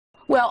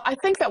Well, I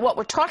think that what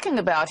we're talking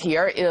about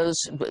here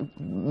is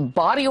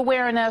body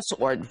awareness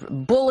or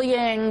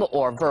bullying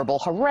or verbal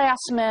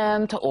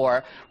harassment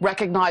or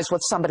recognize what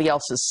somebody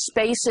else's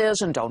space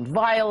is and don't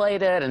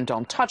violate it and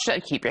don't touch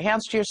it, keep your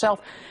hands to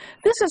yourself.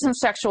 This isn't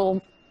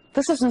sexual.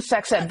 This isn't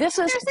sex ed. These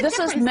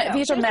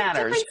are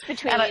manners.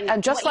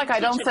 And just like I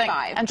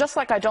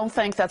don't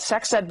think that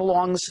sex ed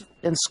belongs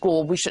in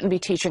school, we shouldn't be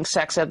teaching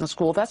sex ed in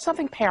school. That's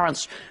something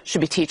parents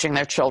should be teaching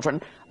their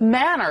children.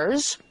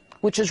 Manners,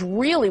 which is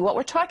really what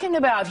we're talking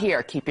about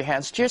here. Keep your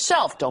hands to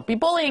yourself. Don't be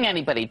bullying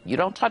anybody. You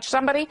don't touch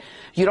somebody.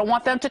 You don't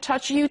want them to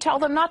touch you. Tell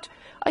them not.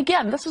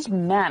 Again, this is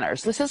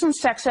manners. This isn't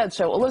sex ed.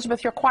 So,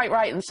 Elizabeth, you're quite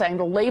right in saying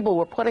the label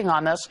we're putting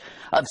on this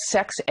of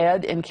sex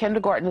ed in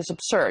kindergarten is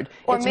absurd.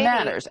 It's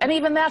manners. And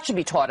even that should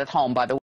be taught at home, by the way.